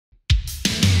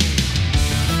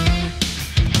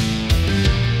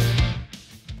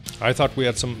I thought we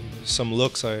had some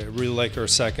looks. I really like our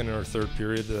second or third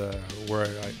period where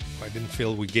I didn't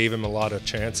feel we gave him a lot of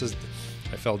chances.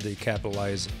 I felt they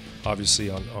capitalized obviously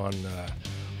on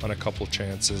a couple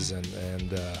chances, and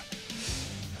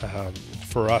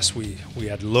for us we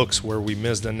had looks where we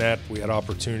missed the net. We had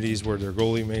opportunities where their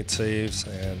goalie made saves,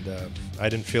 and I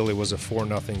didn't feel it was a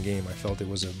 4-0 game. I felt it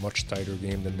was a much tighter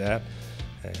game than that,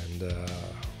 and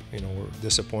we're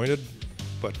disappointed,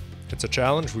 but it's a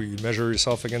challenge. We measure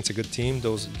yourself against a good team.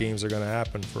 Those games are going to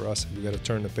happen for us. We got to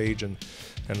turn the page and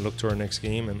look to our next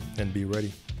game and be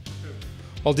ready.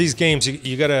 Well, these games,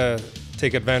 you got to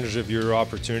take advantage of your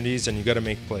opportunities, and you got to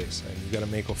make plays, and you got to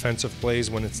make offensive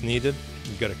plays when it's needed.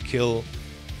 You got to kill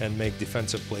and make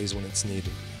defensive plays when it's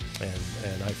needed.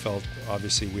 And I felt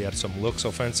obviously we had some looks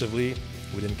offensively,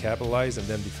 we didn't capitalize, and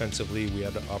then defensively we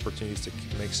had the opportunities to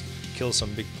kill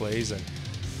some big plays, and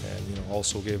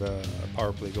also gave a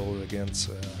power play goal against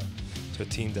to a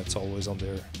team that's always on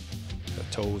their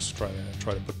toes,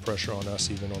 try to put pressure on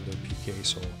us even on their PK.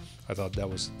 So I thought that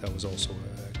was also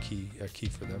a key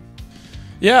for them.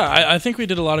 Yeah, I think we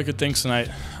did a lot of good things tonight.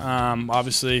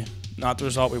 Obviously, not the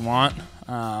result we want.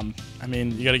 I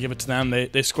mean, you got to give it to them.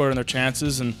 They scored on their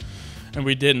chances, and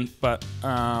we didn't. But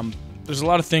there's a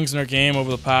lot of things in our game over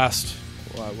the past.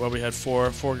 Well, we had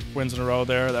four wins in a row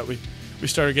there that we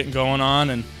started getting going on,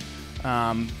 and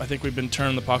I think we've been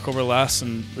turning the puck over less,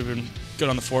 and we've been good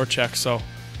on the forecheck. So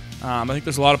I think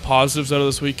there's a lot of positives out of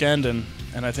this weekend, and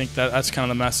I think that's kind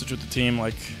of the message with the team.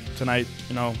 Like tonight,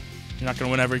 you're not going to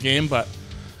win every game, but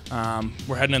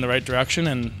we're heading in the right direction,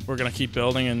 and we're going to keep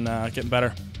building and getting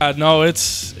better. No,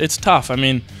 it's tough. I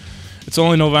mean, it's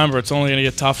only November. It's only going to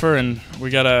get tougher, and we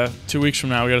got 2 weeks from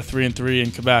now. We got a 3-3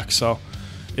 in Quebec. So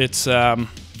it's the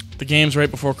games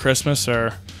right before Christmas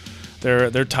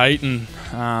they're tight, and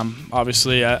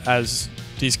obviously as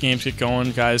these games get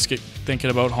going, guys get thinking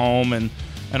about home and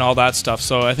all that stuff.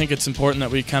 So I think it's important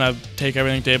that we kind of take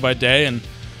everything day by day, and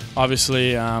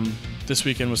obviously this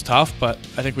weekend was tough, but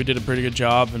I think we did a pretty good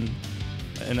job,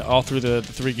 and all through the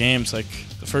 3 games. Like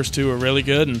the first 2 were really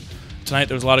good, and tonight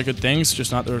there was a lot of good things,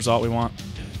 just not the result we want.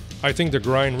 I think the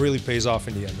grind really pays off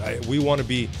in the end. We want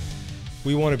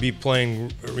to be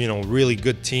playing really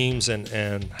good teams and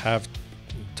have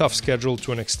tough schedule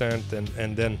to an extent,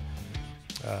 and then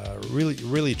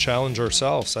really challenge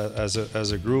ourselves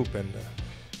as a group, and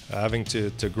having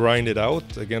to grind it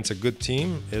out against a good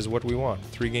team is what we want.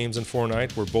 3 games in 4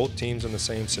 nights. We're both teams in the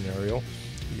same scenario.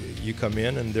 You come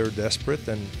in and they're desperate,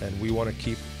 and we want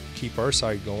to keep our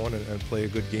side going and play a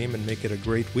good game and make it a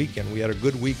great weekend. We had a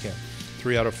good weekend.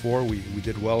 3 out of 4. We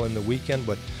did well in the weekend,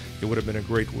 but it would have been a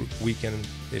great weekend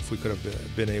if we could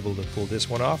have been able to pull this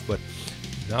one off. But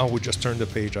now we just turned the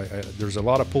page. There's a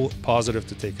lot of positive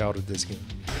to take out of this game.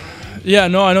 Yeah,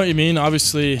 no, I know what you mean.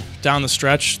 Obviously, down the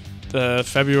stretch, the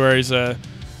February's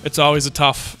it's always a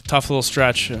tough little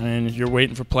stretch. I mean, you're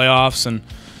waiting for playoffs,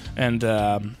 and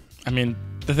I mean,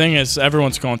 the thing is,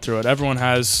 everyone's going through it. Everyone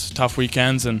has tough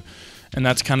weekends, and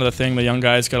that's kind of the thing the young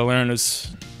guys got to learn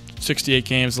is 68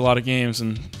 games, a lot of games,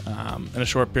 and in a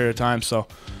short period of time. So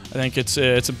I think it's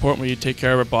important we take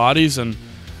care of our bodies, and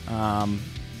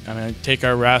take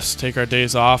our rest, take our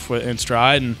days off in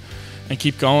stride, and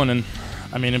keep going, and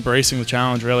I mean, embracing the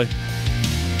challenge really.